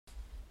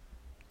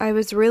I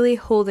was really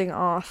holding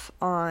off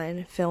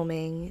on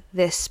filming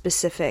this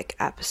specific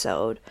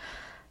episode,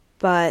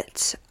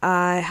 but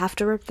I have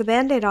to rip the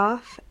band-aid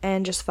off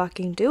and just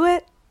fucking do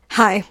it.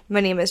 Hi,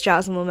 my name is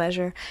Jasmine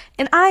LeMessurier,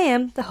 and I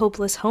am the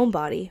Hopeless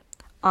Homebody.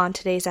 On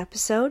today's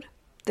episode,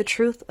 the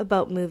truth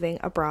about moving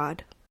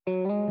abroad.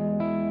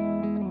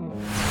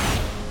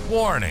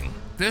 Warning,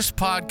 this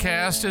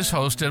podcast is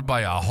hosted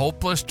by a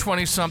hopeless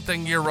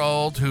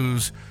 20-something-year-old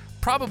who's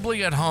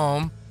probably at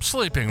home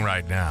sleeping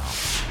right now.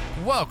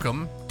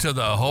 Welcome to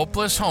the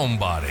Hopeless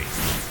Homebody.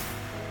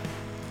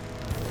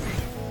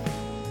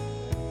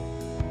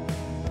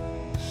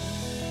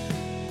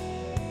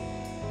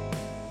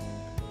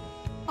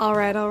 All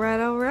right.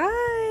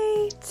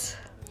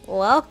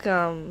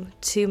 Welcome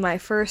to my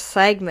first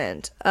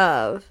segment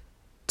of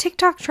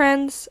TikTok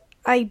trends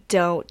I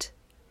don't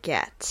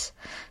get.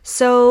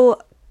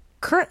 So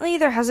currently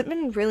there hasn't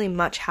been really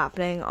much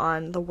happening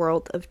on the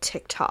world of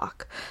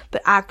TikTok,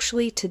 but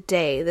actually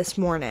today, this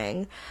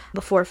morning,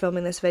 before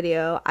filming this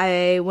video,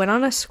 I went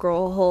on a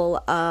scroll hole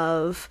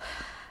of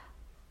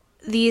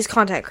these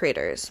content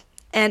creators,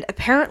 and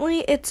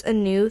apparently it's a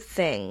new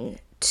thing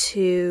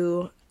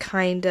to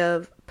kind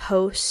of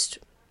post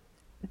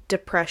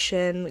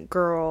depression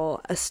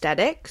girl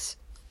aesthetics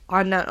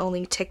on not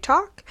only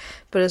TikTok,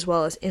 but as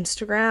well as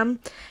Instagram.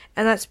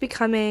 And that's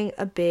becoming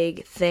a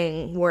big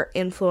thing where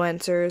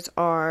influencers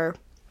are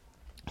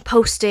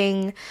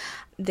posting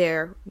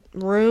their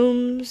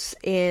rooms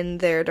in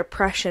their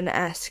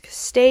depression-esque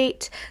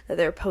state, that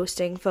they're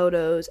posting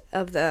photos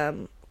of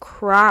them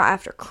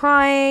after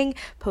crying,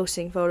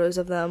 posting photos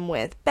of them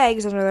with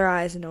bags under their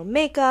eyes and no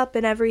makeup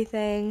and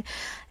everything.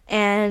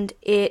 And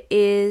it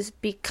is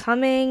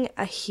becoming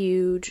a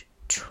huge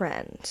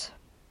trend.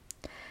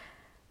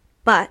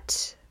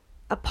 But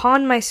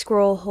upon my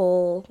scroll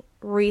hole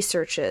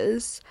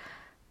researches,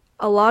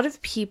 a lot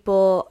of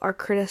people are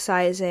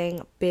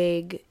criticizing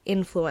big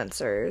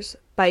influencers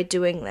by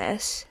doing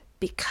this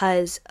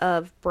because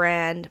of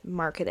brand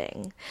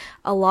marketing.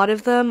 A lot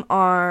of them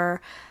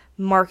are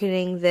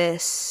marketing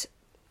this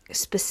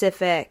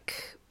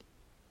specific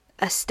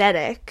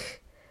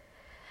aesthetic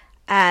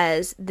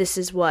as this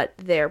is what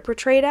they're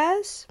portrayed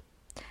as,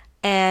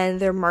 and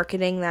they're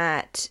marketing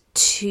that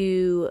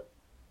to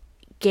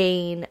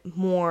gain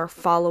more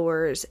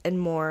followers and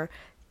more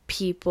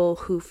people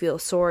who feel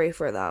sorry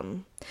for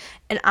them.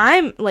 And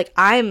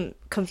I'm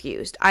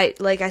confused.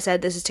 Like I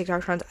said, this is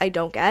TikTok trends I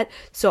don't get,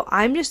 so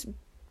I'm just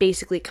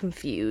basically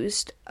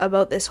confused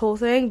about this whole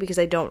thing because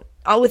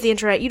with the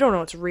internet, you don't know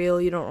what's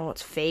real, you don't know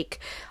what's fake,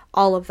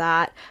 all of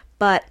that.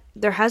 But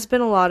there has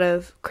been a lot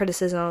of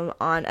criticism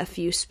on a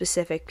few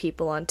specific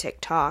people on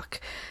TikTok.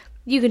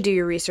 You can do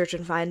your research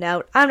and find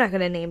out. I'm not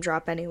going to name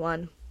drop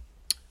anyone.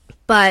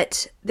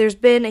 But there's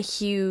been a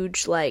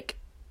huge,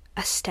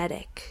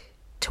 aesthetic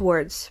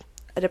towards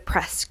a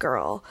depressed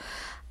girl.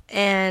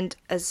 And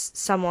as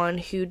someone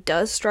who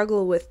does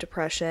struggle with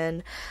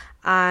depression,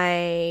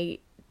 I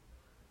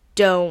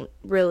don't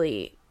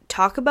really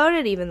talk about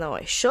it, even though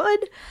I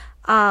should.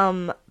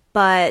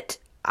 But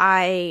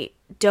I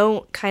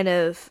don't kind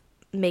of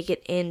make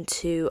it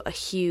into a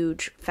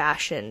huge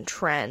fashion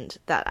trend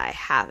that I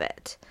have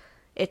it.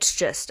 It's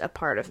just a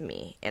part of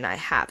me, and I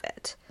have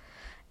it.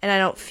 And I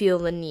don't feel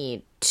the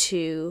need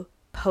to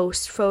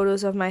post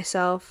photos of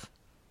myself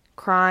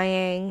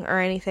crying or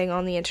anything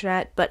on the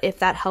internet. But if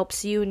that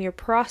helps you in your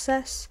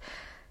process,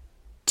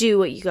 do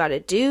what you gotta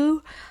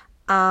do.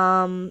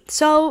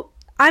 So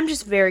I'm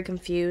just very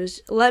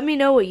confused. Let me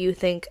know what you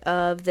think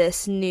of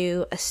this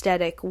new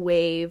aesthetic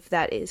wave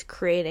that is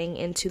creating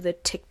into the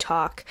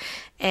TikTok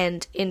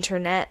and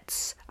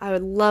internets. I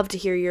would love to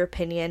hear your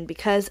opinion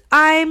because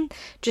I'm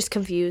just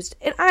confused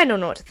and I don't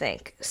know what to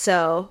think.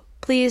 So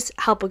please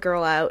help a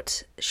girl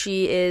out.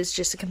 She is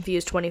just a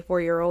confused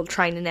 24-year-old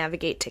trying to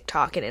navigate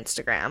TikTok and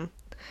Instagram.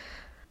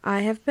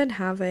 I have been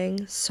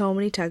having so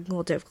many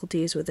technical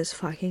difficulties with this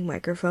fucking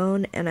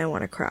microphone and I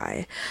want to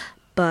cry.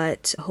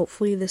 But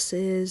hopefully this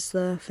is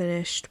the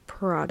finished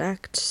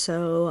product,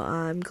 so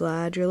I'm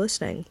glad you're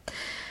listening.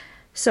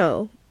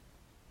 So,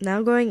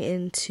 now going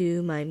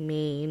into my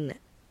main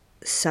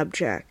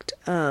subject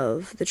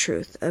of the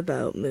truth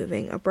about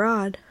moving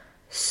abroad.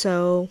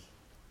 So,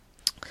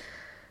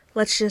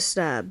 let's just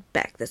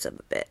back this up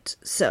a bit.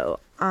 So,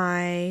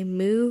 I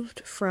moved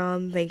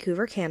from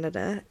Vancouver,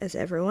 Canada, as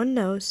everyone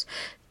knows,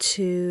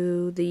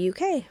 to the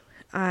UK.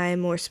 I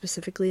more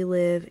specifically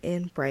live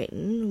in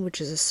Brighton, which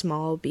is a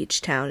small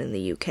beach town in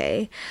the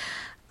UK,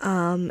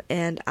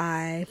 and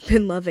I've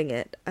been loving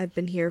it. I've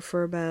been here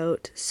for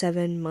about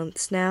 7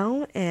 months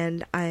now,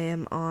 and I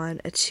am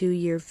on a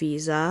 2-year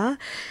visa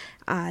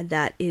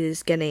that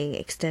is getting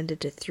extended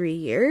to 3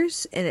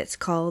 years, and it's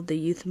called the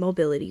Youth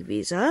Mobility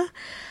Visa.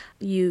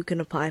 You can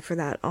apply for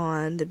that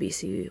on the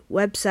BC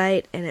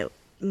website, and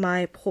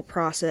my whole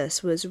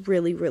process was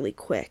really, really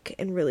quick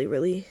and really,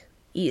 really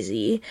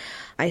easy.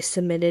 I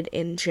submitted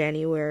in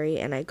January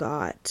and I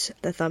got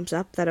the thumbs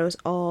up that I was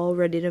all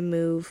ready to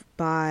move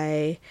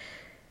by,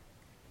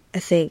 I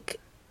think,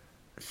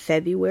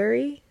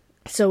 February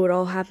So it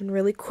all happened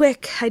really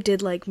quick. I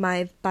did like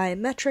my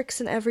biometrics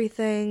and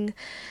everything,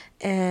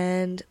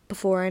 and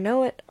before I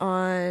know it,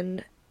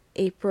 on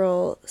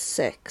April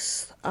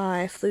 6th,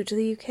 I flew to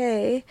the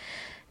UK,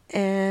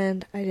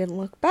 and I didn't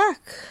look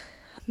back.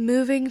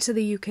 Moving to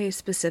the UK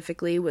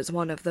specifically was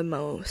one of the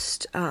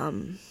most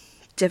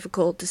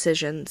difficult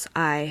decisions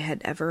I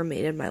had ever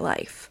made in my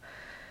life.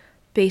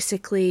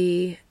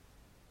 Basically,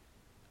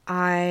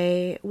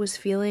 I was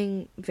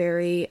feeling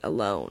very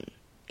alone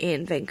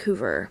in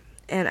Vancouver,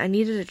 and I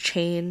needed a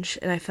change,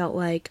 and I felt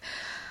like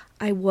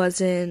I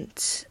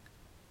wasn't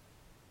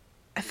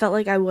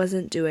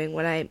doing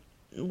what I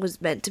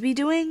was meant to be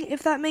doing,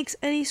 if that makes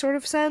any sort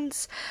of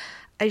sense.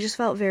 I just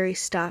felt very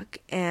stuck,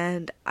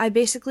 and I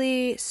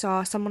basically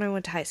saw someone I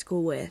went to high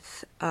school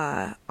with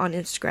on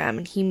Instagram,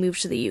 and he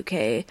moved to the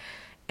UK,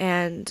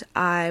 and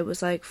I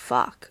was like,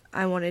 fuck,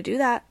 I want to do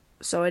that.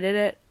 So I did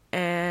it,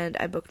 and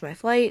I booked my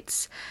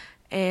flights,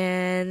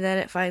 and then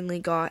it finally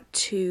got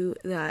to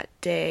that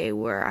day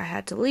where I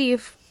had to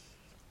leave,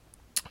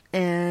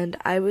 and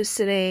I was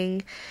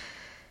sitting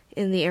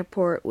in the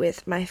airport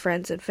with my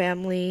friends and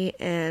family,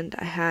 and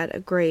I had a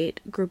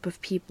great group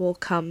of people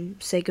come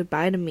say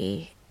goodbye to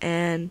me,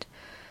 and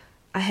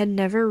I had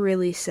never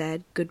really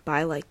said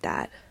goodbye like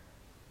that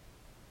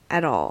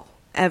at all,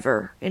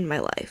 ever in my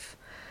life.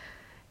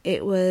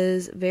 It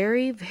was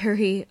very,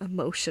 very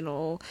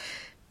emotional,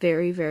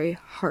 very, very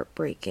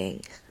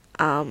heartbreaking.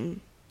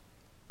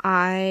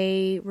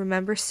 I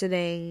remember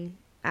sitting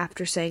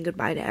after saying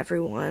goodbye to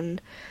everyone,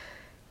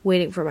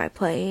 waiting for my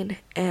plane,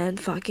 and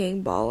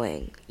fucking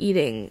bawling,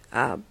 eating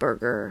a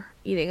burger,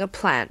 eating a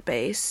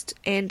plant-based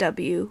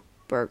A&W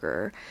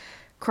burger,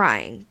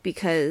 crying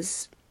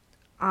because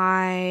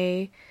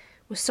I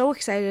was so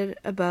excited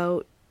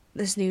about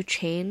this new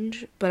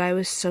change, but I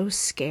was so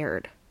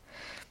scared.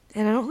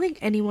 And I don't think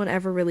anyone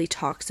ever really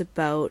talks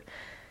about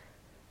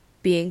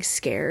being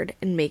scared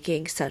and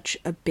making such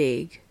a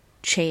big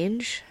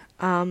change.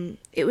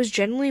 It was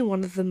generally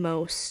one of the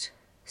most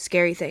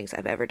scary things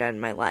I've ever done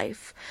in my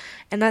life.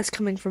 And that's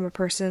coming from a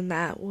person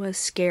that was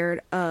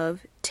scared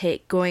of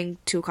going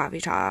to a coffee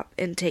shop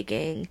and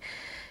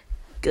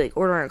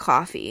ordering a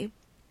coffee.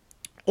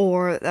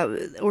 Or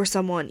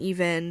someone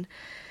even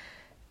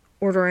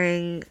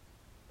ordering,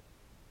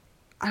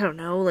 I don't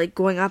know, like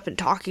going up and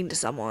talking to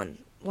someone.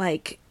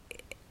 Like,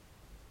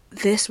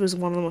 this was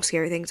one of the most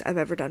scary things I've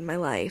ever done in my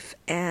life,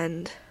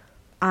 and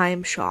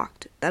I'm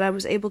shocked that I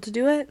was able to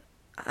do it.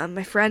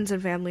 My friends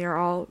and family are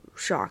all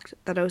shocked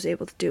that I was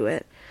able to do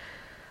it.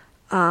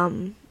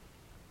 But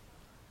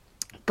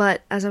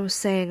as I was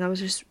saying, I was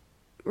just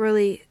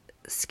really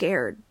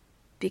scared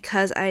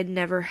because I had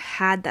never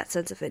had that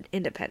sense of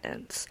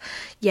independence.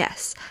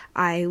 Yes,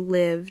 I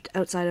lived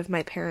outside of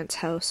my parents'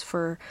 house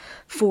for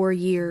 4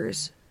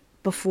 years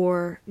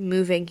before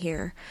moving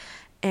here,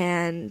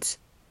 and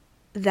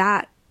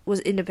that was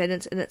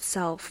independence in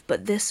itself,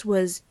 but this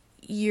was,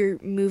 you're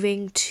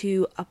moving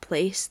to a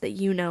place that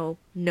you know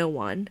no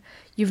one,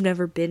 you've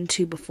never been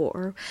to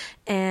before,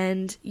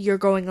 and you're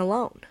going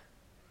alone.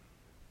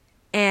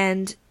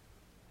 And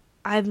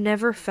I've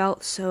never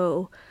felt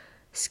so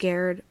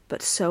scared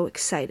but so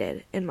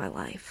excited in my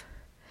life.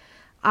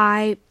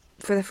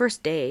 For the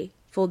first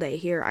full day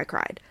here, I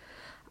cried.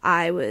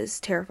 I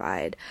was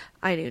terrified.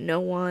 I knew no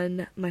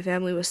one. My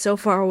family was so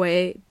far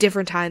away,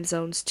 different time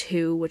zones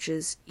too, which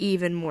is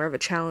even more of a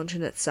challenge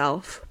in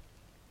itself.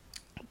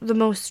 The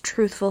most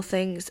truthful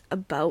things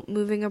about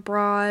moving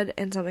abroad,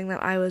 and something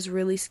that I was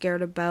really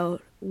scared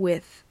about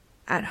with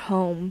at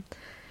home,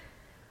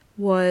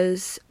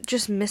 was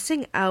just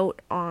missing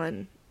out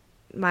on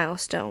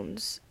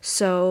milestones.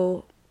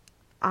 So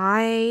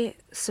I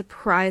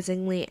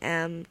surprisingly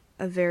am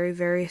a very,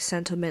 very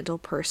sentimental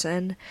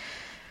person,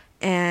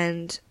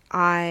 and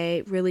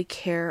I really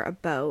care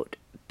about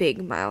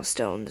big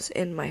milestones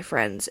in my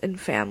friends and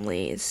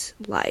family's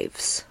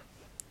lives.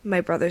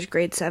 My brother's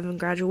grade 7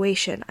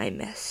 graduation, I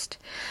missed.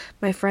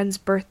 My friends'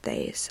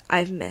 birthdays,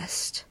 I've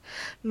missed.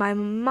 My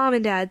mom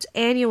and dad's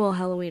annual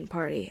Halloween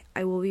party,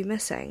 I will be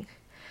missing.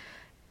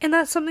 And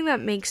that's something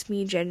that makes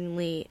me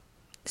genuinely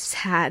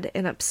sad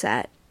and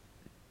upset,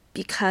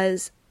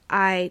 because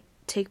I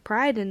take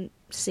pride in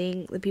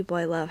seeing the people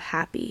I love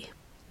happy.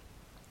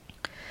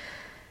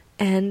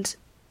 And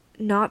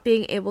not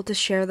being able to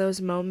share those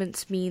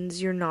moments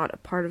means you're not a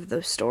part of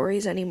those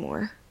stories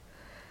anymore.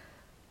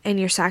 And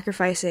you're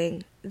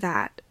sacrificing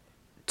that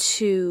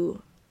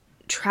to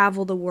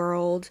travel the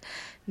world,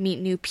 meet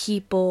new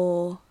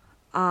people,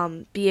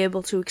 be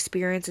able to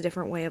experience a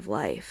different way of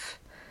life.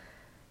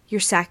 You're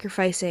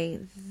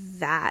sacrificing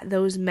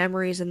those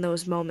memories and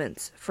those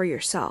moments for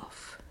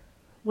yourself,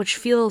 which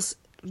feels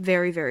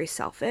very, very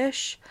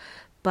selfish,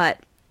 but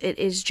it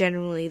is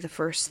generally the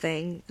first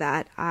thing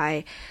that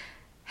I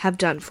have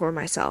done for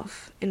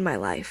myself in my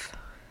life.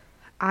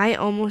 I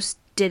almost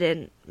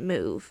didn't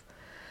move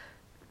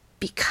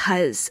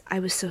because I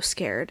was so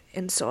scared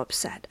and so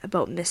upset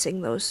about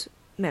missing those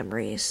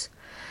memories.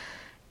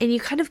 And you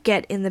kind of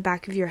get in the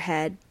back of your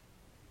head,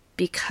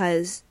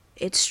 because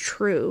it's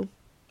true,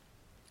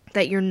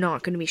 that you're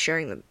not going to be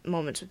sharing the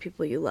moments with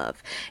people you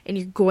love, and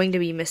you're going to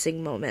be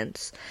missing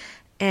moments,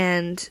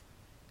 and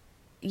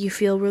you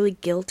feel really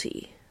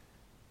guilty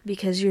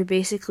because you're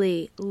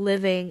basically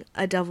living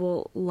a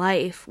double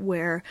life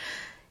where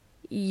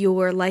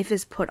your life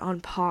is put on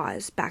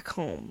pause back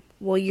home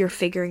while you're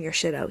figuring your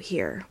shit out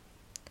here.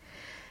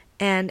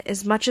 And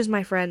as much as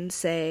my friends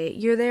say,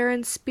 you're there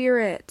in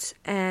spirit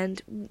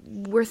and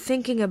we're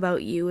thinking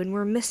about you and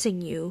we're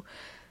missing you,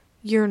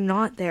 you're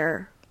not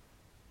there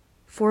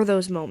for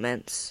those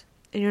moments,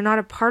 and you're not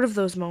a part of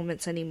those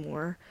moments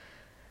anymore.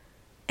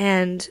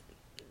 And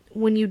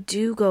when you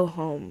do go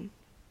home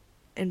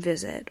and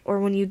visit, or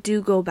when you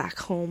do go back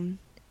home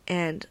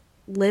and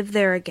live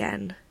there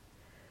again,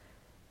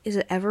 is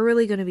it ever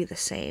really going to be the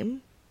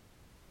same?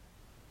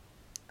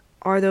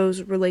 Are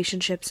those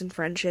relationships and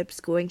friendships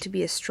going to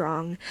be as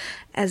strong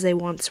as they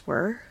once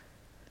were?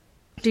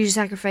 Do you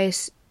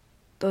sacrifice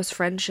those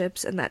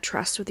friendships and that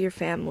trust with your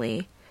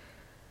family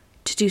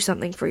to do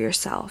something for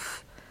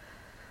yourself?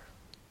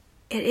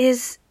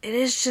 It's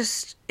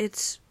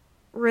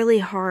really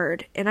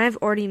hard, and I've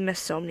already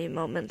missed so many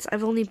moments.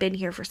 I've only been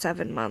here for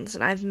 7 months,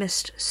 and I've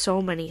missed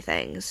so many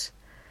things,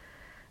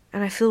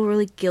 and I feel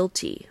really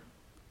guilty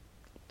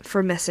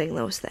for missing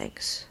those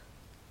things.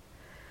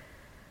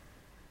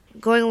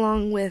 Going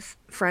along with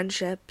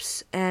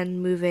friendships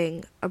and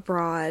moving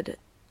abroad,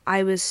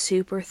 I was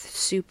super,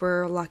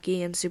 super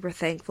lucky and super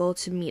thankful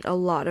to meet a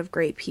lot of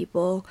great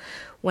people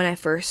when I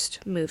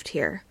first moved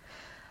here.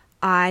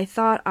 I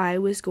thought I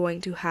was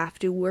going to have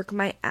to work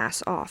my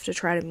ass off to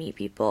try to meet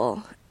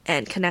people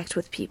and connect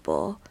with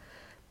people,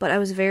 but I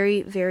was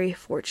very, very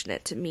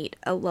fortunate to meet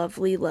a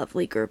lovely,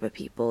 lovely group of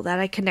people that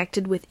I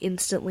connected with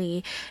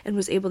instantly and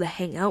was able to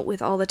hang out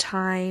with all the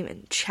time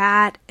and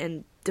chat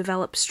and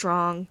develop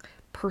strong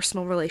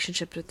personal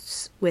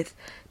relationships with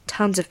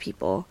tons of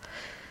people.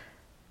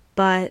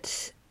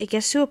 But it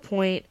gets to a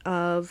point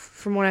of,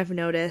 from what I've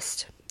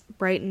noticed,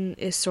 Brighton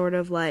is sort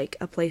of like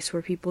a place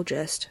where people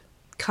just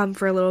come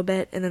for a little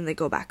bit and then they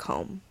go back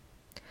home.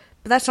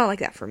 But that's not like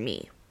that for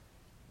me.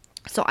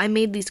 So I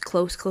made these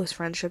close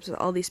friendships with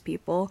all these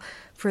people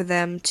for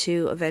them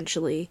to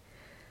eventually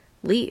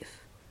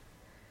leave.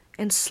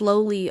 And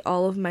slowly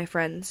all of my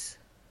friends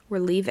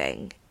were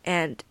leaving,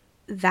 and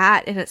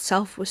that in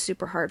itself was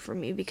super hard for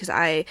me because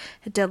I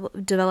had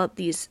developed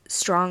these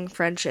strong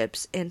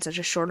friendships in such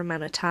a short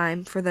amount of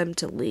time for them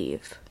to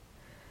leave.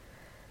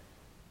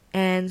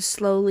 And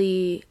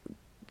slowly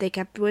they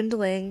kept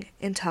dwindling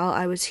until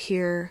I was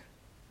here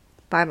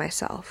by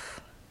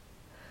myself.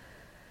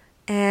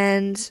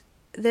 And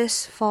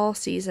this fall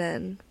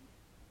season,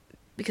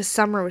 because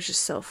summer was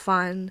just so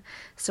fun,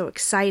 so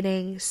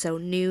exciting, so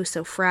new,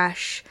 so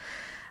fresh,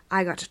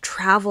 I got to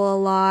travel a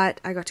lot,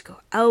 I got to go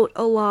out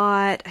a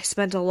lot, I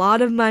spent a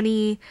lot of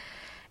money,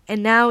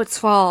 and now it's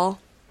fall,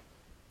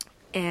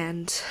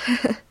 and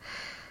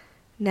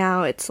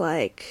now it's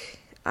like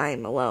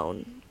I'm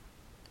alone.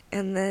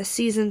 And the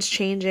season's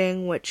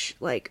changing, which,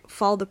 like,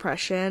 fall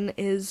depression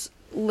is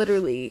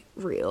literally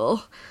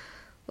real.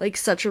 Like,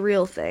 such a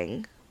real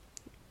thing.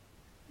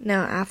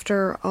 Now,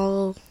 after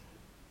all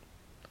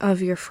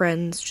of your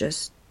friends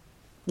just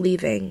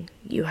leaving,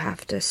 you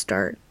have to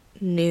start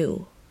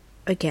new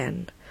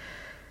again.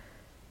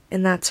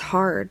 And that's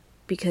hard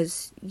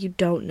because you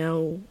don't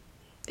know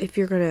if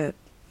you're gonna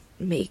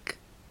make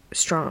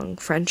strong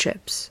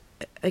friendships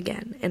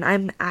again. And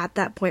I'm at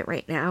that point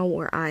right now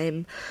where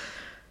I'm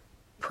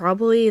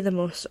probably the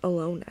most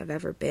alone I've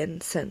ever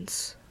been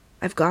since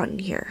I've gotten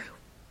here.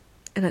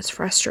 And it's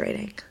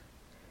frustrating.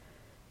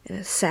 And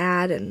it's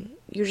sad, and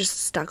you're just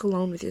stuck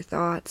alone with your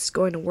thoughts,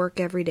 going to work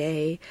every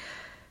day,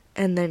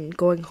 and then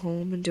going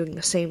home and doing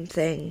the same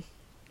thing.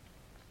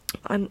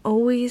 I'm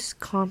always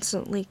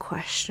constantly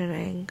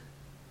questioning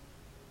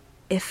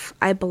if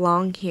I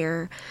belong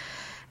here,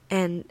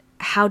 and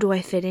how do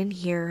I fit in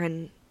here,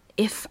 and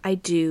if I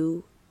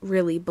do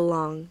really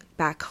belong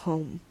back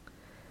home.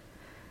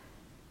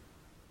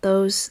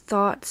 Those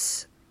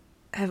thoughts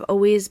have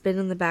always been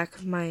in the back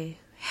of my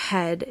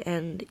head,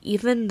 and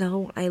even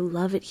though I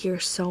love it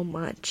here so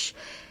much,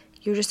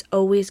 you're just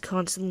always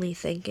constantly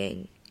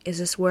thinking, is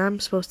this where I'm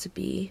supposed to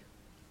be?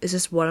 Is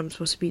this what I'm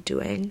supposed to be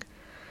doing?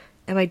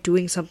 Am I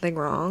doing something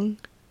wrong?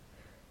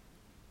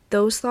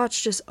 Those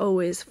thoughts just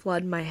always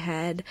flood my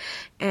head,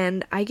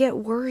 and I get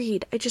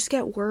worried. I just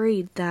get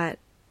worried that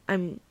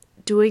I'm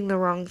doing the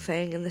wrong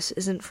thing and this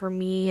isn't for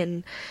me,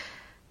 and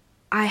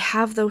I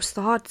have those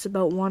thoughts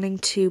about wanting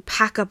to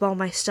pack up all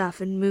my stuff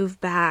and move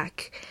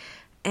back,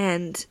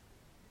 and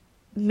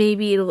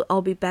maybe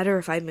I'll be better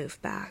if I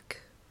move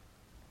back.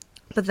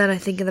 But then I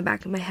think in the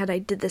back of my head, I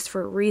did this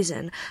for a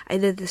reason. I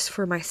did this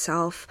for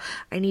myself.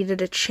 I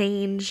needed a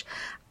change.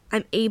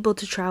 I'm able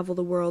to travel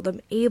the world.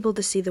 I'm able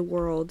to see the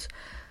world.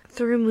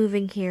 Through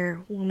moving here,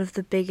 one of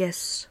the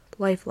biggest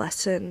life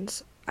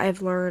lessons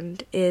I've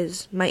learned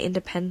is my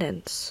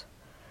independence.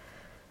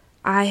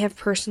 I have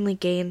personally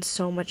gained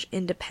so much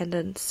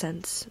independence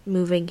since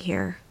moving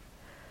here.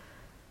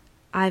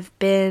 I've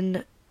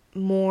been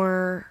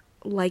more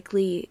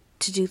likely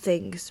to do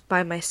things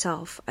by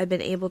myself. I've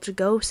been able to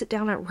go sit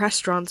down at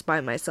restaurants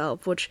by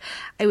myself, which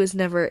I was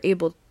never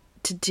able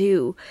to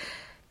do.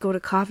 Go to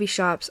coffee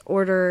shops,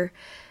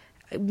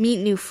 meet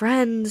new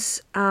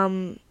friends,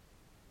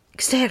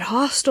 stay at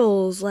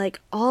hostels,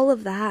 like all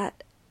of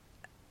that.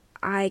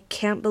 I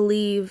can't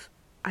believe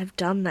I've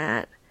done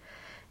that.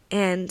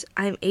 And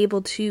I'm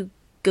able to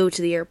go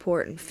to the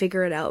airport and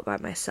figure it out by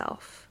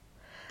myself.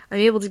 I'm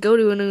able to go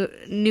to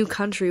a new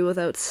country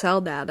without cell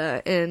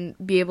data and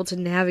be able to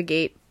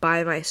navigate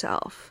by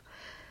myself.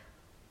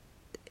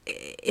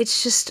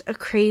 It's just a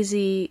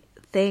crazy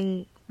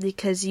thing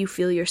because you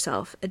feel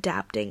yourself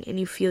adapting and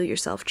you feel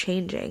yourself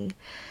changing.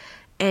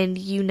 And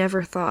you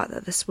never thought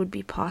that this would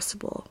be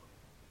possible.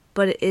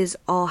 But it is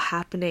all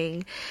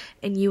happening,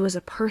 and you as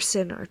a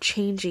person are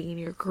changing, and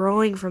you're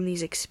growing from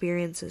these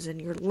experiences,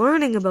 and you're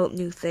learning about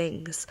new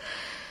things,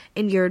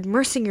 and you're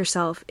immersing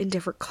yourself in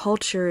different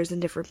cultures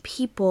and different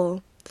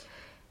people.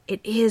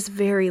 It is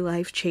very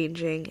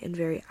life-changing and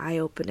very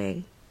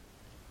eye-opening.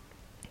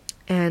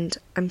 And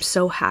I'm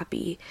so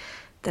happy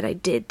that I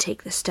did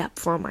take the step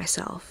for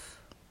myself,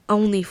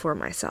 only for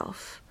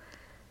myself,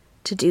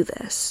 to do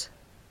this.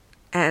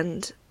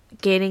 And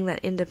gaining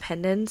that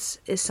independence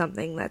is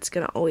something that's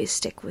going to always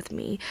stick with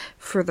me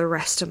for the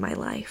rest of my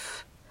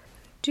life.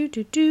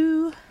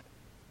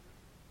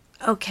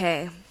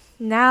 Okay,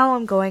 now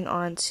I'm going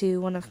on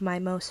to one of my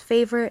most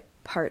favorite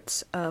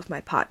parts of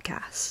my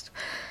podcast.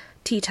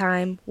 Tea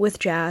Time with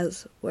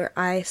Jazz, where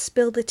I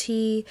spill the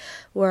tea,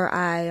 where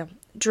I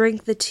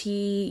drink the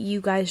tea,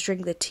 you guys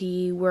drink the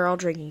tea, we're all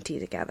drinking tea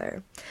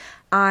together.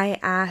 I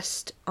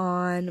asked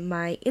on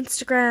my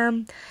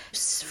Instagram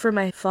for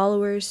my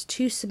followers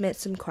to submit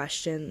some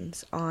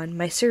questions on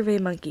my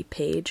SurveyMonkey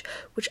page,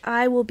 which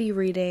I will be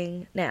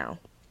reading now.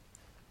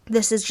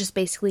 This is just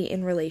basically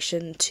in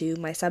relation to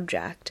my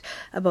subject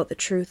about the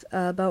truth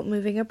about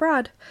moving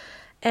abroad.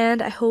 And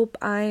I hope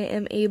I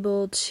am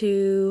able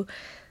to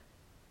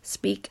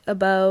speak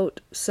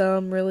about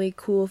some really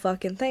cool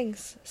fucking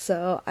things.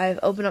 So I've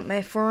opened up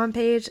my forum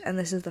page, and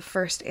this is the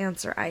first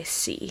answer I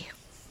see.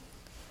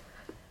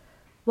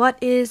 What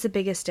is the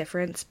biggest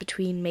difference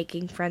between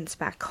making friends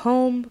back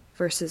home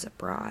versus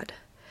abroad?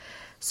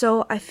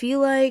 So I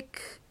feel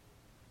like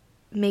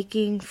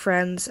making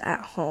friends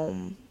at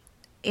home,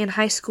 in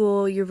high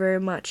school, you're very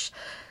much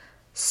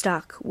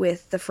stuck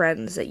with the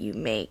friends that you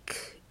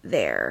make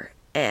there,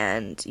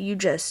 and you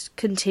just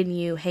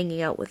continue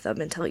hanging out with them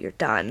until you're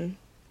done.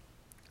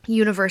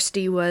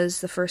 University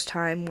was the first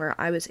time where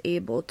I was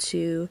able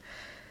to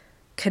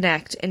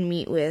connect and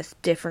meet with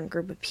different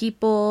group of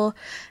people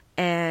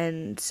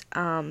and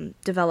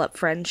develop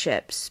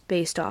friendships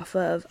based off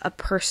of a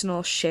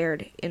personal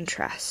shared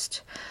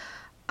interest.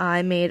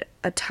 I made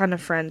a ton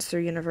of friends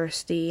through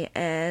university,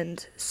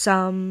 and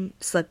some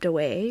slipped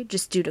away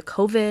just due to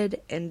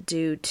COVID and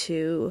due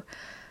to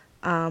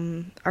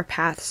our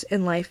paths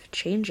in life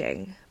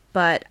changing.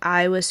 But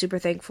I was super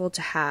thankful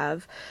to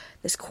have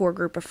this core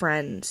group of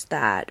friends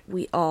that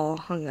we all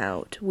hung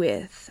out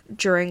with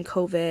during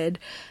COVID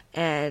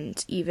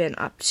and even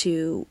up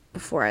to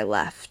before I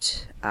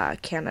left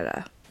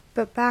Canada.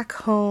 But back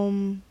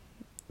home,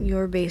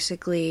 you're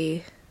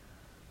basically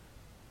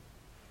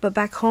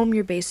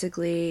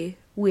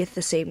with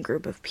the same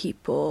group of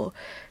people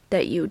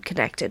that you'd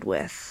connected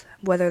with,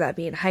 whether that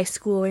be in high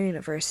school or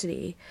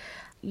university.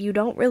 You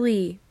don't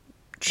really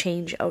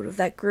change out of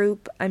that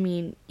group. I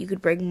mean, you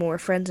could bring more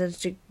friends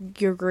into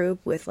your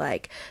group with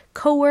like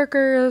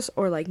coworkers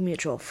or like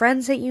mutual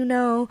friends that you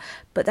know,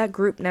 but that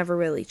group never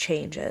really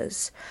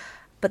changes.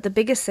 But the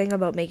biggest thing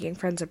about making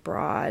friends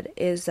abroad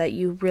is that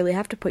you really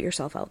have to put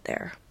yourself out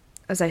there.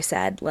 As I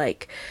said,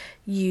 like,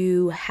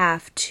 you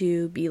have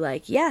to be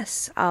like,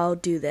 yes, I'll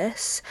do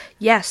this.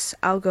 Yes,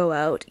 I'll go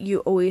out. You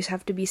always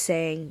have to be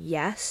saying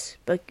yes,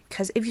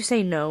 because if you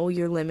say no,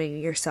 you're limiting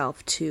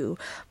yourself to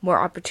more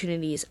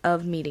opportunities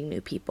of meeting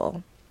new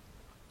people.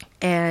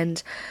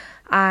 And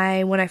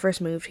when I first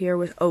moved here,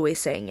 was always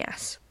saying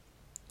yes,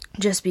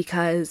 just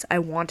because I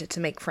wanted to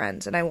make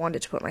friends and I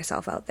wanted to put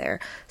myself out there.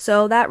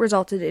 So that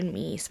resulted in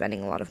me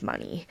spending a lot of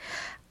money.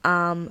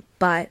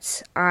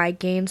 But I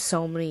gained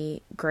so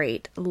many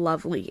great,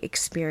 lovely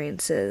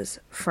experiences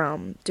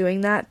from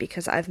doing that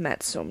because I've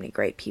met so many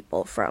great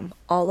people from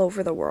all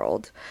over the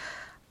world.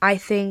 I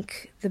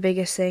think the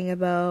biggest thing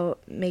about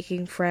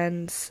making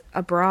friends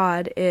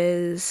abroad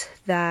is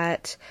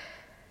that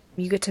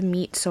you get to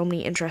meet so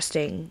many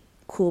interesting,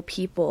 cool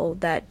people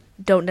that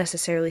don't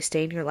necessarily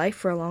stay in your life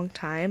for a long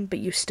time, but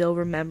you still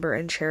remember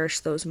and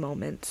cherish those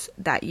moments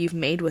that you've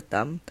made with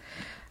them.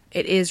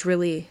 It is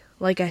really,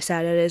 like I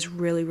said, it is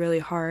really, really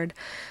hard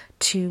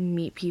to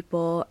meet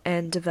people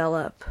and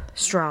develop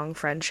strong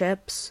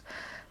friendships,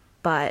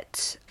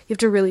 but you have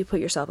to really put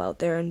yourself out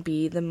there and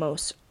be the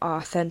most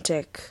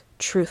authentic,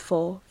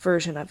 truthful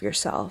version of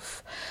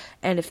yourself.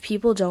 And if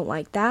people don't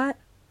like that,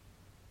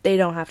 they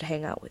don't have to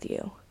hang out with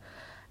you.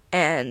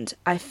 And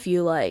I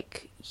feel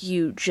like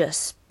you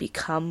just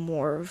become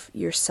more of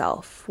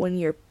yourself when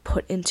you're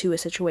put into a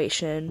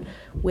situation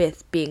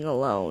with being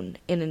alone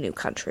in a new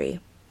country.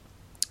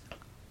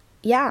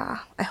 yeah,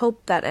 I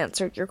hope that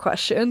answered your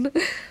question.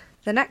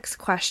 The next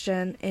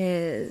question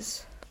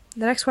is,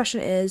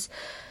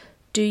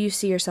 do you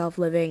see yourself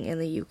living in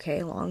the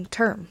UK long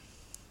term?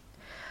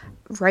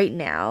 Right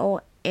now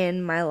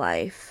in my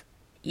life,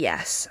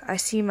 yes, I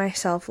see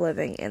myself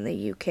living in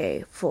the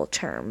UK full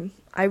term.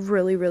 I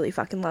really, really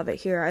fucking love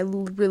it here. I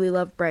really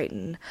love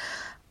Brighton.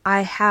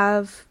 I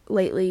have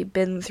lately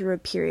been through a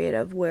period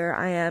of where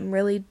I am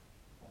really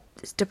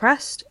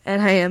depressed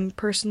and I am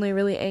personally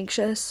really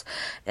anxious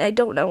and I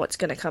don't know what's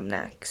going to come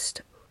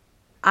next.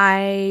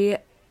 I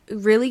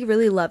really,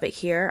 really love it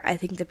here. I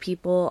think the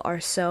people are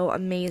so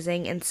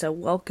amazing and so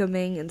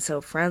welcoming and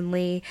so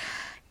friendly.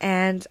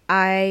 And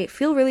I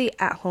feel really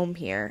at home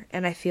here,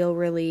 and I feel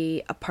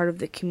really a part of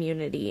the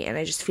community, and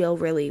I just feel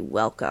really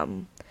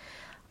welcome.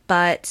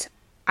 But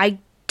I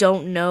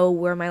don't know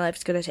where my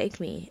life's going to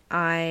take me.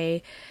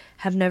 I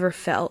have never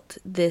felt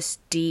this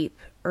deep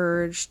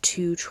urge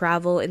to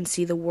travel and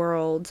see the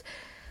world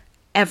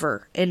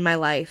ever in my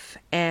life,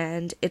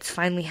 and it's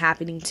finally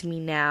happening to me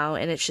now,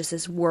 and it's just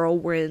this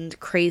whirlwind,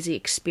 crazy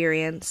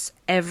experience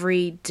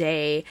every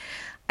day.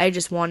 I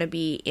just want to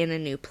be in a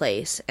new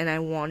place and I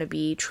want to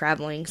be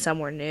traveling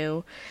somewhere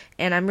new,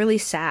 and I'm really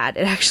sad.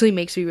 It actually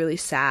makes me really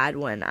sad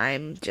when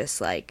I'm just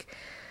like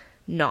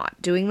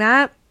not doing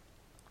that.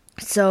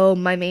 So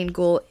my main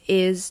goal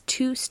is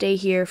to stay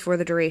here for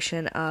the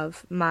duration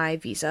of my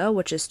visa,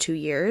 which is 2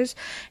 years,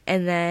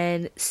 and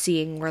then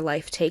seeing where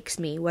life takes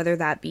me, whether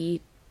that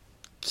be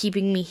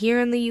keeping me here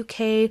in the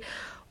UK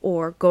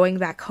or going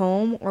back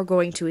home or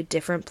going to a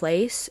different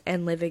place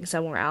and living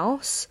somewhere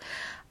else.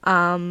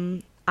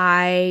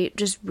 I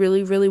just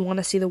really, really want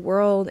to see the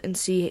world and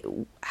see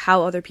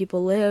how other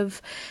people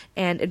live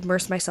and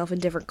immerse myself in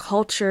different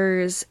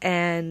cultures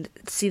and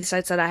see the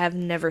sites that I have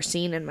never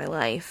seen in my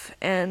life.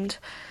 And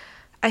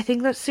I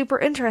think that's super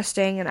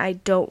interesting, and I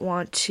don't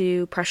want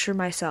to pressure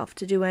myself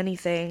to do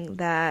anything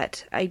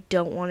that I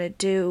don't want to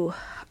do.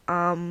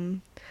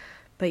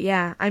 But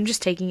yeah, I'm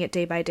just taking it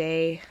day by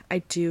day. I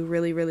do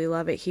really, really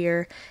love it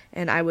here,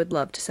 and I would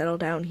love to settle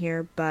down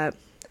here, but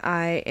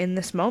in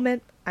this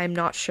moment, I'm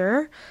not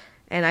sure.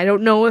 And I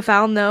don't know if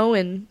I'll know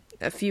in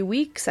a few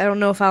weeks. I don't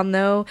know if I'll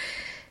know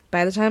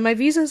by the time my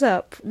visa's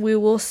up. We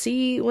will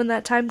see when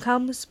that time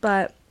comes,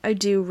 but I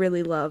do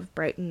really love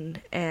Brighton,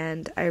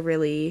 and I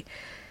really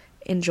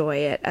enjoy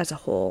it as a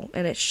whole.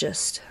 And it's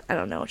just, I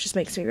don't know, it just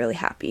makes me really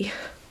happy.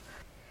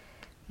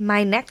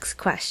 My next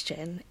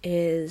question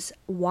is,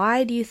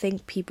 why do you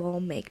think people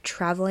make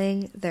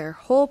traveling their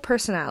whole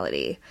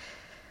personality?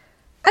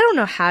 I don't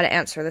know how to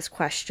answer this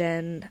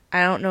question.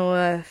 I don't know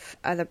if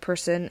the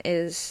person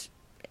is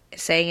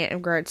saying it in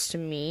regards to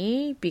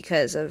me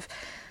because of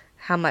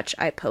how much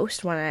I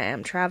post when I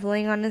am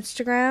traveling on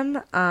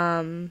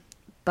Instagram.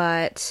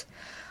 But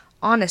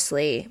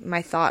honestly,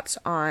 my thoughts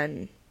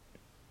on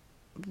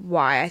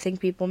why I think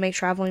people make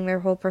traveling their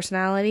whole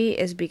personality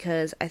is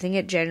because I think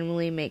it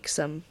genuinely makes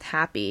them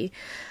happy.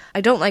 I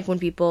don't like when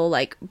people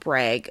like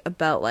brag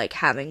about like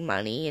having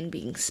money and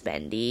being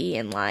spendy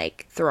and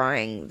like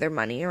throwing their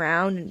money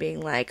around and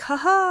being like,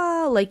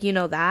 haha, like, you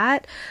know,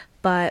 that.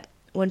 But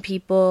when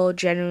people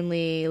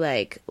genuinely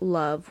like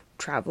love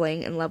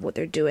traveling and love what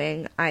they're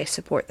doing, I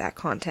support that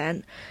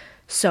content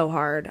so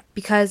hard,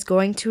 because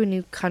going to a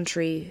new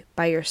country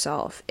by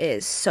yourself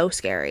is so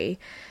scary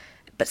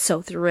but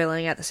so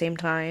thrilling at the same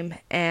time.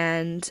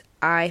 And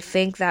I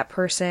think that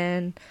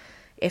person,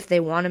 if they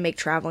want to make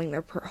traveling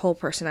their whole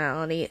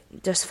personality,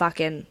 just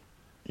fucking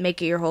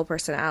make it your whole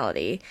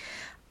personality.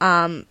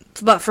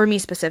 But for me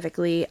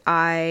specifically,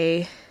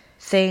 I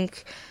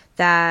think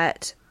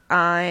that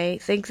I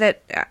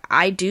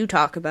do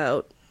talk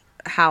about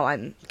how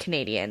I'm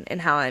Canadian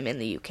and how I'm in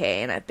the UK,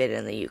 and I've been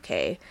in the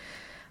UK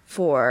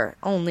for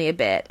only a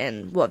bit,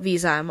 and what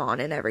visa I'm on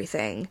and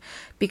everything,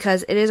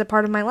 because it is a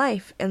part of my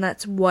life, and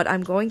that's what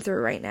I'm going through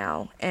right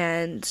now.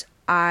 And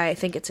I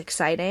think it's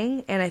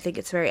exciting, and I think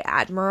it's very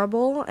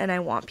admirable, and I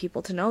want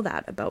people to know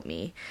that about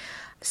me.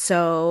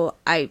 So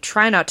I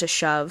try not to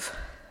shove,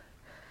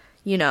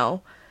 you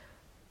know,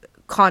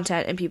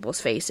 content in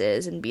people's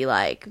faces and be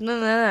like,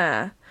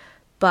 nah.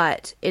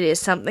 But it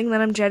is something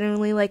that I'm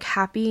genuinely like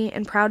happy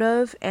and proud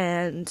of,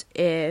 and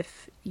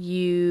if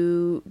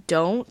you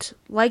don't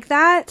like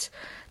that,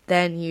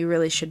 then you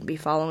really shouldn't be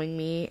following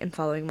me and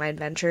following my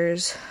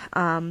adventures.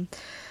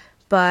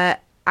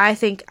 But I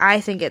think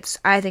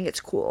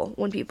it's cool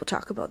when people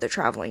talk about their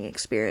traveling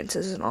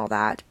experiences and all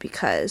that,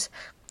 because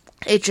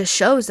it just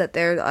shows that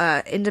they're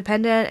an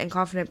independent and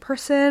confident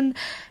person,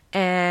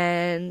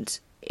 and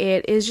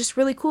it is just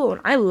really cool.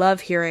 And I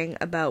love hearing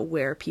about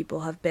where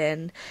people have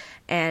been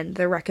and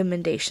their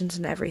recommendations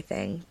and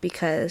everything,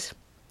 because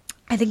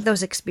I think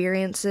those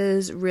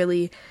experiences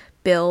really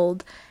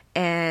build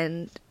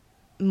and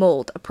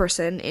mold a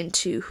person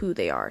into who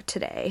they are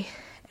today.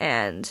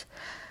 And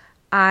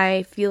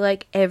I feel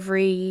like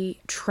every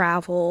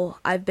travel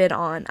I've been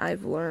on,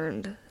 I've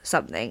learned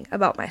something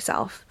about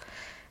myself.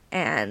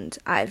 And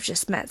I've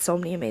just met so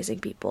many amazing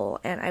people,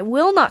 and I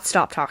will not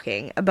stop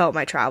talking about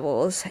my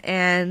travels.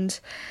 And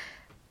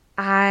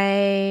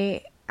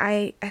I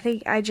I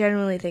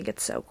genuinely think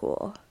it's so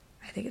cool.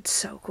 I think it's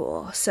so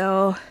cool.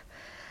 So,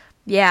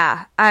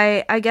 yeah,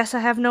 I guess I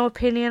have no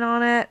opinion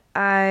on it.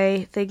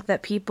 I think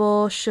that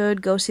people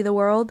should go see the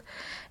world,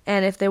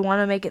 and if they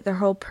want to make it their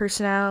whole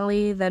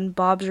personality, then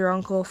Bob's your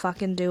uncle,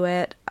 fucking do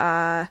it.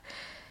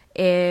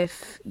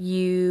 If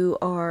you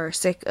are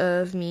sick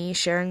of me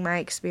sharing my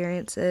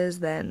experiences,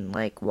 then,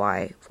 like,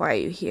 why are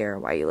you here?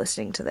 Why are you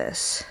listening to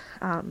this?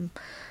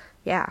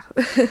 Yeah.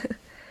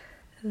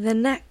 The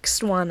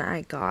next one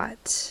I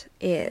got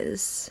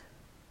is,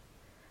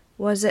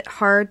 was it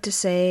hard to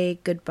say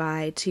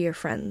goodbye to your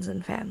friends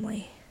and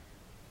family?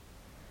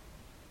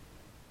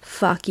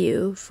 Fuck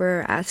you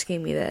for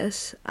asking me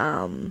this,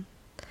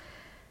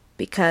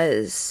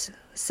 because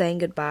saying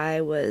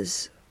goodbye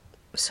was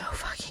so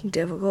fucking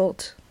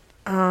difficult.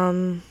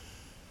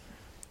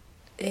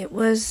 It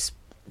was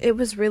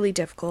really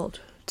difficult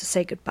to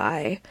say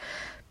goodbye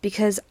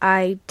because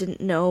I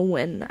didn't know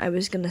when I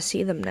was gonna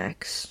see them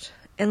next.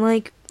 And,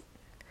 like,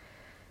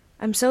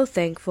 I'm so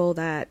thankful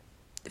that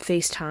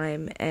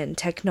FaceTime and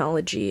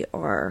technology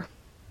are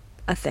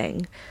a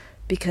thing,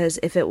 because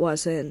if it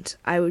wasn't,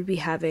 I would be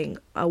having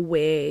a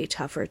way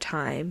tougher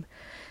time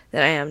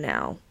than I am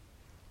now.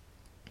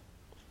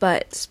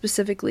 But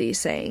specifically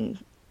saying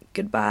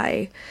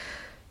goodbye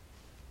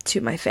to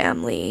my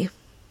family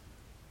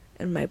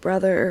and my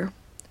brother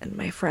and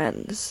my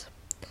friends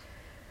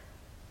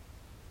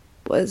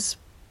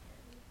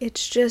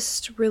it's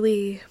just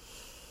really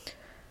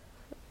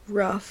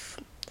rough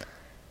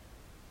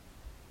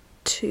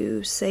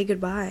to say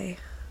goodbye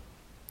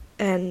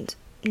and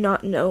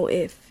not know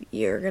if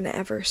you're gonna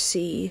ever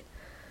see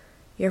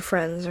your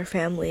friends or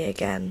family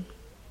again.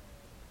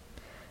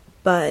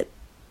 But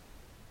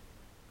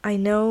I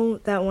know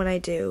that when I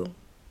do,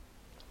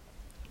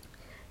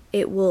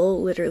 it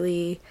will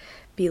literally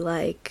be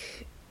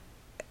like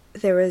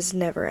there was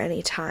never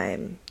any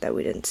time that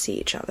we didn't see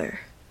each other.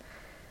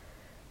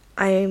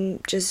 I'm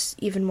just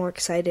even more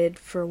excited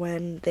for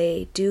when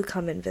they do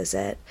come and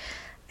visit,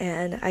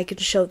 and I can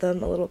show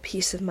them a little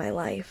piece of my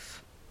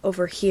life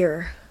over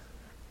here,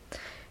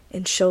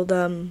 and show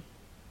them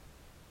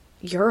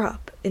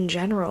Europe in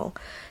general,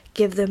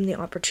 give them the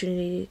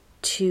opportunity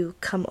to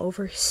come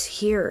over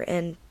here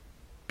and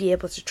be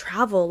able to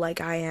travel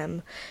like I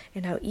am,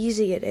 and how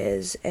easy it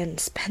is, and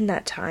spend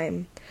that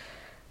time.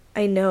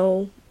 I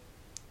know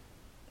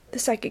the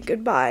second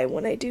goodbye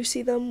when I do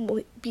see them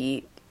will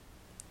be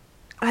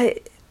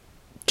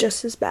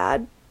just as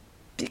bad,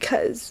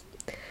 because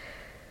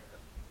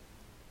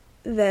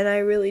then I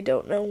really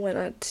don't know when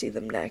I'd see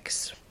them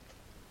next.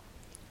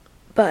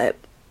 But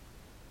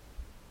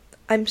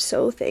I'm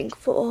so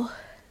thankful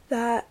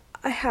that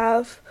I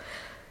have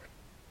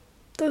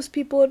those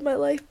people in my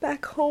life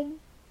back home.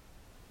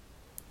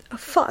 Oh,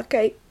 fuck,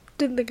 I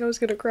didn't think I was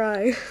gonna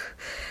cry.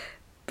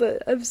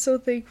 But I'm so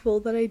thankful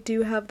that I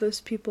do have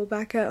those people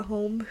back at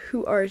home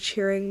who are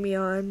cheering me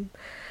on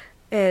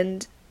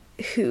and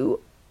who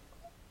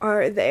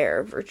are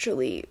there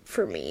virtually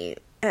for me,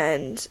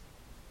 and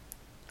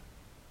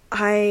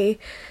they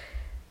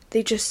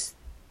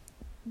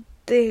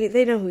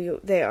know who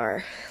they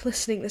are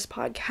listening to this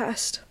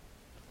podcast.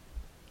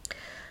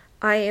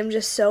 I am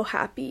just so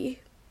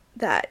happy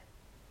that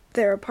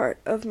they're a part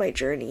of my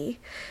journey,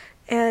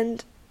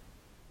 and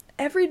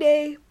every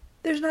day,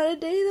 there's not a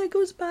day that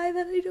goes by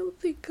that I don't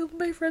think of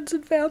my friends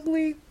and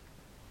family.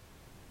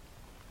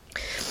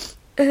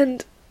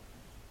 And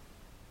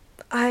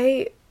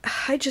I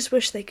just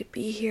wish they could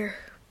be here.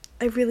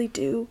 I really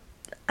do.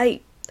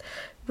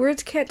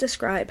 Words can't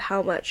describe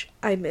how much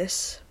I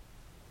miss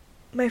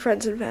my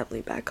friends and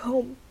family back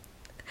home,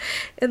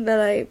 and that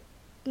I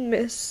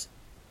miss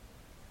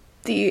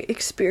the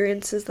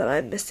experiences that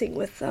I'm missing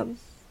with them.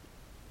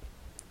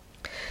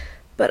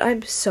 But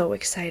I'm so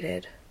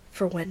excited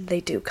for when they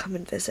do come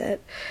and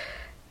visit,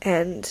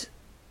 and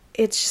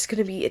it's just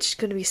gonna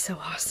be so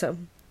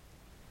awesome.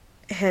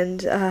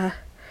 And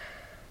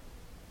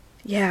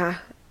yeah,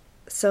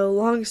 so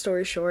long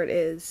story short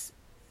is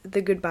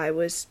the goodbye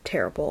was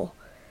terrible,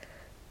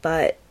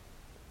 but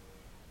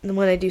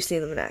when I do see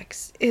them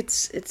next,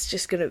 it's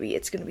gonna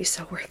be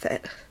so worth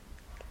it.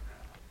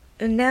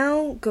 And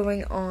now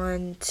going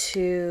on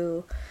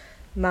to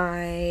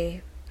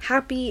my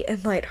happy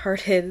and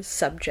lighthearted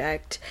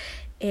subject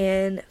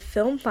in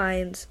film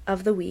finds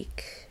of the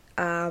week.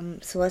 So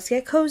let's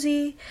get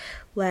cozy.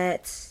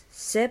 Let's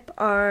sip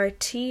our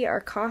tea,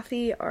 our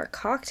coffee, our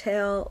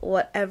cocktail,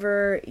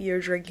 whatever you're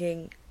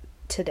drinking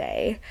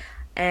today,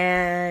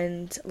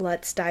 and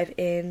let's dive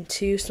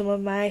into some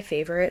of my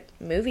favorite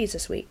movies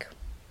this week.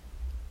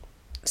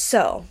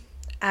 So,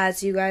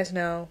 as you guys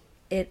know,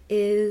 it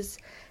is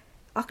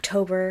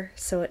October,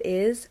 so it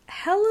is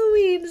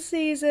Halloween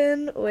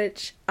season,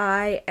 which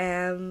I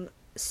am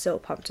so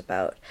pumped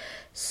about.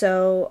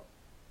 So,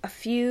 a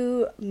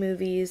few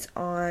movies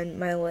on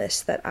my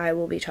list that I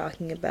will be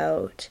talking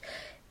about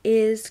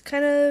is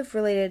kind of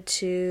related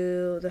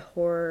to the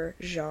horror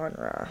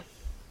genre.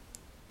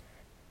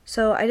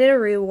 So I did a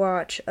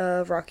rewatch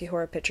of Rocky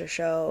Horror Picture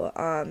Show,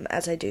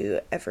 as I do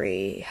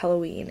every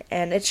Halloween,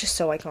 and it's just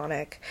so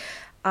iconic.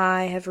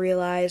 I have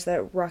realized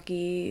that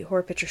Rocky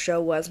Horror Picture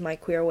Show was my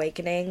queer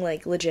awakening,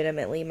 like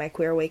legitimately my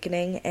queer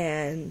awakening,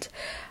 and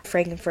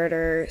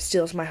Frankenfurter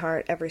steals my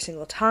heart every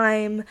single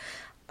time.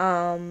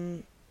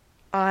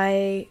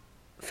 I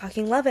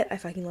fucking love it. I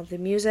fucking love the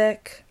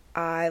music.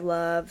 I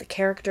love the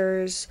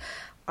characters.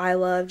 I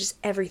love just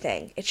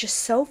everything. It's just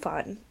so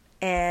fun.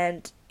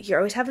 And you're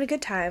always having a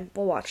good time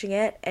while watching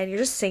it, and you're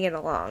just singing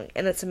along,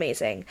 and it's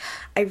amazing.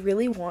 I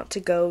really want to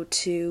go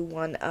to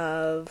one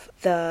of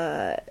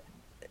the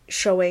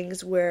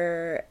showings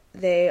where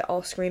they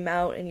all scream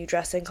out and you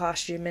dress in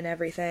costume and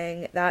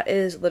everything. That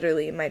is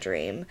literally my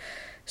dream.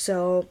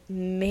 So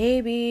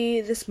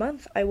maybe this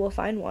month I will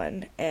find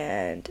one,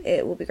 and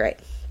it will be great.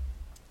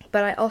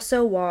 But I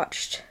also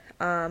watched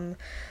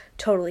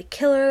Totally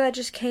Killer that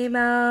just came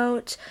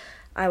out.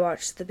 I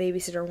watched The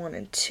Babysitter 1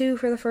 and 2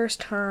 for the first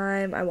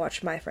time. I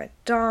watched My Friend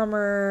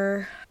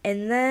Dahmer.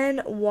 And then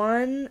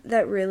one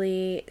that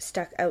really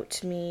stuck out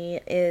to me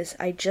is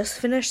I just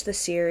finished the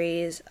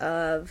series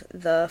of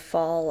The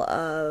Fall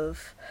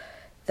of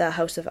the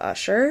House of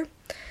Usher.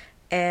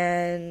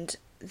 And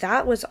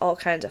that was all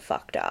kinds of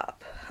fucked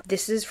up.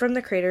 This is from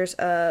the creators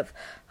of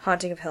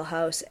Haunting of Hill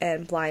House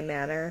and Bly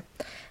Manor.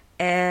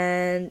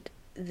 And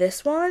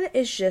this one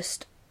is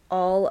just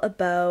all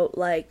about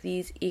like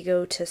these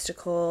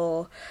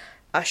egotistical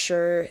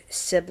Usher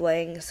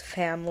siblings,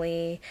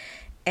 family,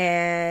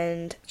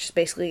 and just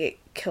basically get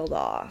killed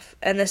off.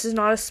 And this is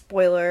not a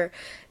spoiler.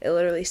 It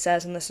literally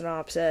says in the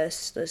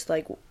synopsis, just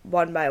like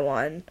one by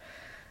one,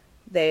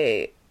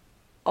 they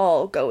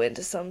all go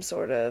into some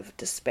sort of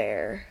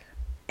despair.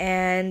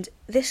 And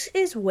this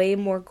is way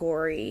more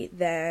gory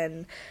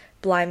than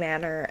Bly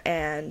Manor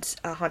and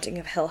Haunting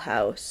of Hill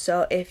House.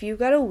 So if you've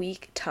got a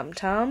weak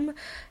tum-tum,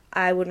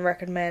 I wouldn't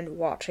recommend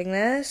watching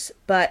this,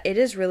 but it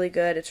is really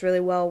good. It's really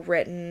well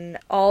written.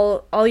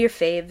 All your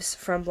faves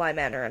from Bly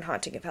Manor and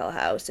Haunting of Hill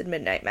House and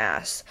Midnight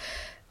Mass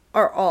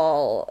are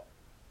all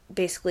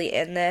basically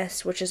in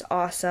this, which is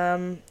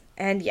awesome.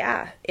 And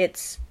yeah,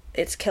 it's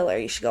killer.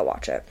 You should go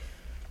watch it.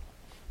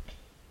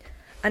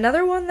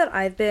 Another one that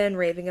I've been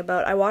raving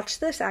about, I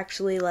watched this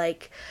actually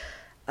like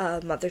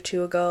a month or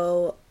two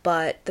ago,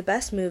 but the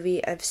best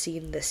movie I've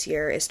seen this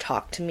year is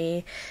Talk to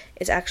Me.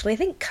 It's actually, I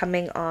think,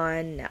 coming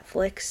on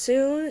Netflix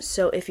soon,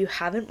 so if you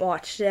haven't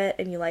watched it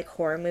and you like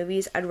horror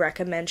movies, I'd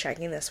recommend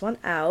checking this one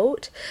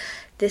out.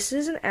 This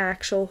is an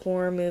actual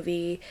horror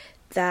movie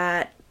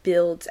that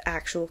builds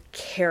actual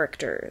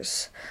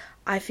characters.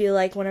 I feel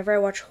like whenever I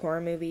watch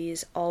horror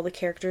movies, all the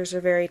characters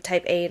are very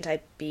type A and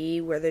type B,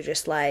 where they're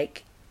just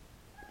like,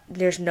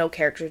 there's no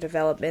character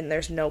development,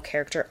 there's no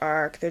character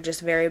arc, they're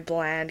just very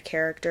bland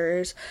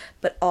characters,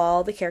 but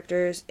all the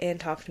characters in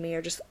Talk to Me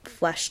are just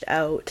fleshed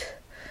out,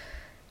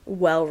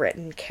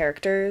 well-written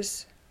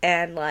characters,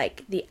 and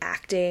like the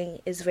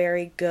acting is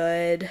very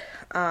good,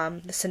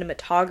 the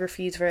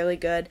cinematography is really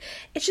good.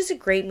 It's just a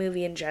great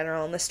movie in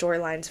general, and the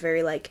storyline's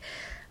very like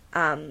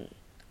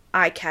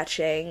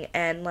eye-catching,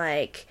 and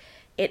like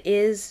it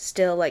is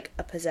still like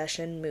a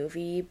possession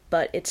movie,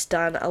 but it's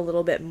done a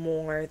little bit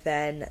more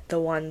than the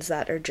ones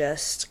that are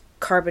just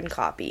carbon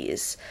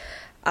copies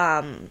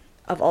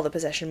of all the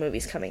possession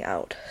movies coming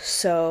out.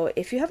 So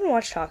if you haven't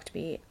watched Talk to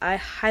Me, I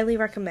highly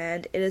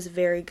recommend. It is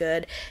very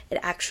good. It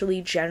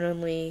actually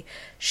genuinely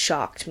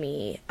shocked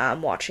me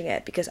watching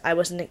it, because I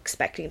wasn't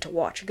expecting to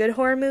watch a good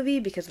horror movie,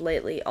 because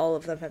lately all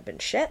of them have been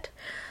shit.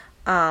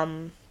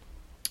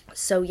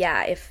 So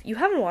yeah, if you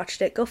haven't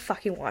watched it, go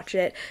fucking watch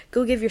it.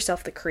 Go give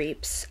yourself the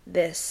creeps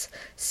this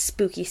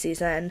spooky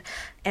season.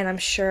 And I'm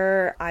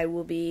sure I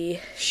will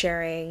be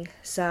sharing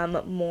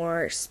some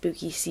more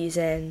spooky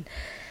season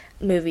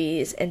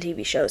movies and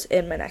TV shows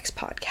in my next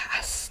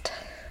podcast.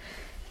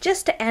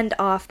 Just to end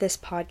off this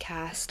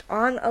podcast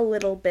on a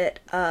little bit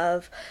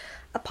of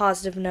a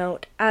positive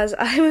note, as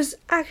I was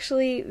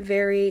actually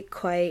very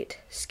quite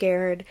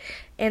scared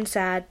and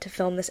sad to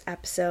film this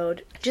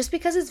episode, just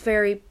because it's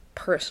very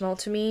personal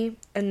to me,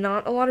 and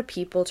not a lot of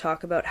people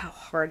talk about how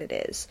hard it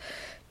is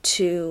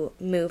to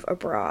move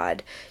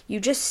abroad. You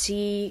just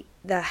see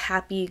the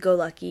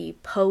happy-go-lucky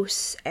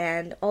posts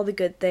and all the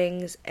good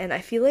things, and I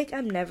feel like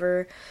I'm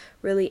never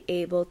really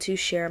able to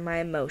share my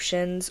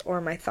emotions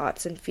or my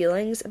thoughts and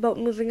feelings about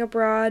moving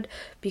abroad,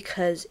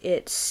 because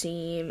it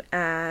seems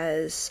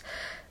as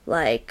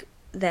like,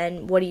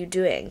 then what are you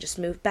doing? Just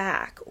move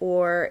back.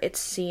 Or it's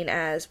seen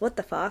as, what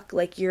the fuck?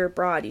 Like, you're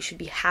abroad, you should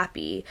be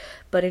happy.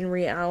 But in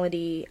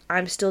reality,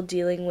 I'm still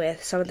dealing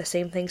with some of the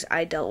same things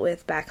I dealt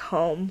with back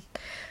home,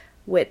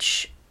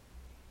 which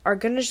are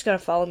just gonna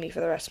follow me for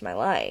the rest of my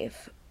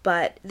life.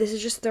 But this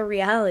is just the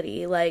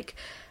reality. Like,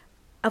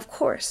 of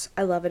course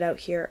I love it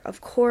out here.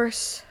 Of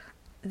course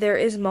there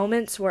is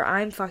moments where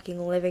I'm fucking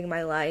living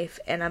my life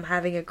and I'm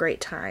having a great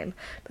time.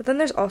 But then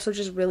there's also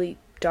just really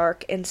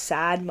dark and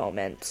sad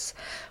moments,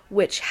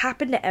 which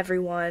happen to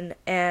everyone,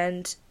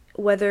 and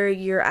whether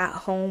you're at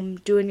home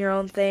doing your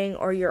own thing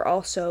or you're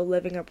also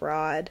living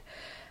abroad,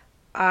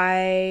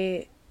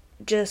 I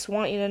just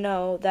want you to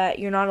know that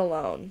you're not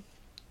alone,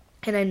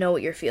 and I know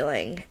what you're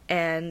feeling.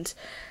 And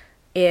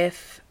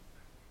if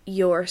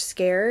you're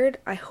scared,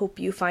 I hope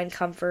you find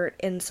comfort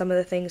in some of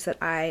the things that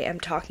I am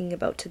talking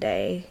about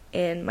today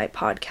in my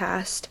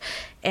podcast.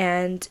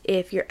 And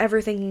if you're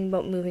ever thinking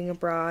about moving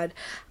abroad,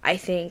 I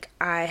think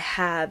I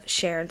have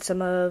shared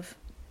some of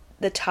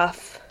the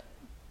tough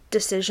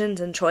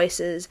decisions and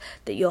choices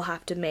that you'll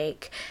have to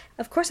make.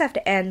 Of course, I have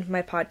to end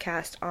my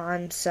podcast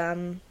on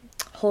some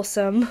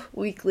wholesome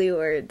weekly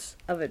words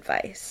of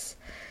advice.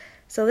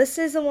 So this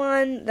is the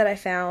one that I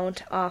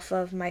found off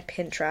of my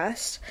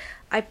Pinterest.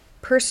 I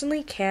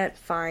personally can't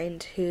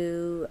find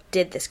who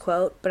did this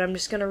quote, but I'm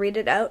just going to read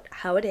it out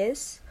how it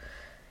is.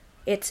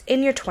 It's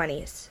in your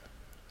 20s.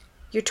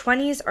 Your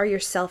 20s are your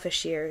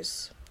selfish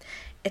years.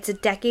 It's a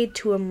decade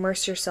to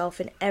immerse yourself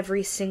in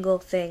every single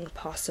thing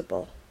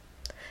possible.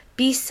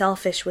 Be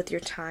selfish with your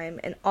time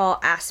in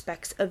all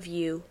aspects of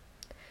you.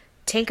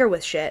 Tinker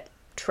with shit.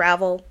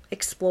 Travel,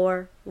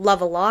 explore, love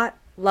a lot,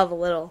 love a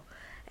little,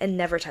 and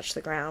never touch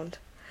the ground.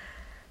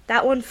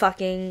 That one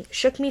fucking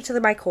shook me to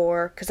my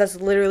core, because that's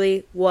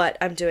literally what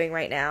I'm doing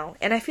right now.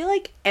 And I feel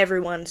like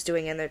everyone's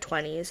doing in their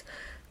 20s.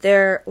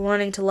 They're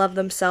learning to love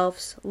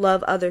themselves,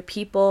 love other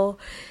people,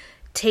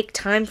 take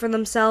time for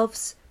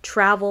themselves,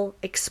 travel,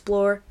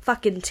 explore,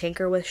 fucking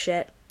tinker with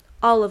shit.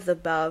 All of the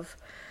above.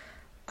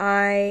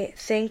 I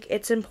think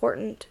it's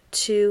important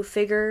to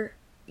figure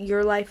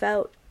your life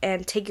out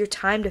and take your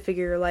time to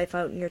figure your life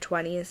out in your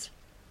 20s.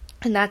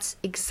 And that's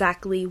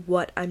exactly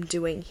what I'm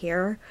doing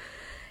here.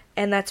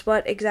 And that's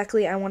what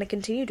exactly I want to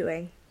continue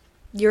doing.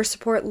 Your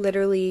support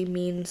literally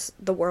means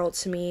the world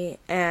to me,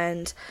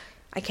 and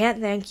I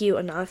can't thank you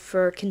enough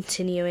for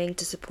continuing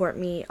to support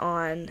me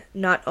on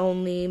not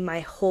only my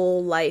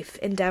whole life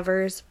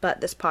endeavors,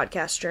 but this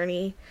podcast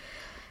journey.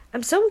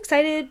 I'm so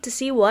excited to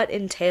see what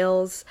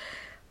entails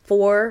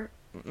for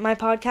my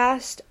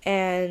podcast,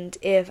 and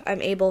if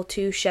I'm able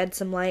to shed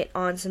some light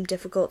on some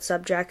difficult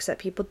subjects that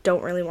people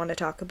don't really want to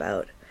talk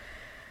about.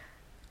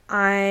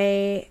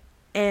 I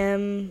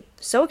am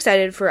so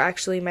excited for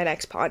actually my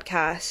next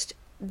podcast.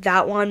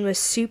 That one was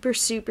super,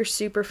 super,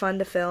 super fun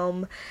to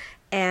film,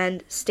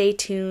 and stay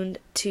tuned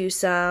to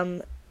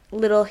some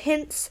little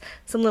hints,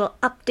 some little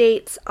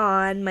updates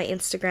on my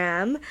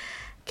Instagram.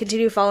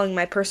 Continue following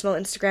my personal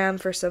Instagram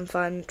for some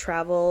fun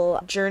travel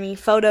journey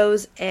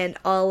photos and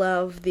all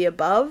of the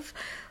above.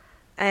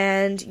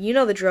 And you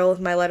know the drill with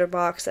my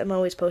Letterboxd. I'm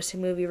always posting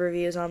movie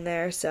reviews on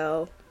there,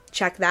 so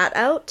check that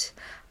out.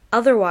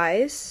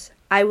 Otherwise,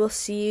 I will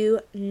see you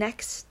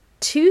next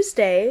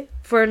Tuesday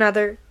for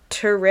another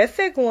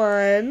terrific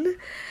one.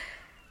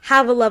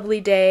 Have a lovely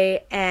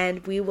day,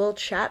 and we will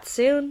chat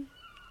soon.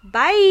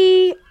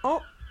 Bye!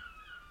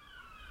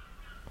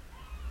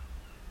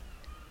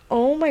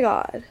 Oh my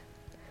god.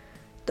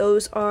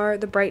 Those are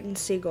the Brighton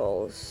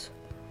Seagulls.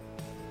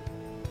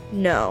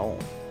 No.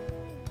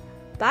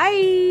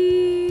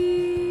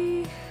 Bye!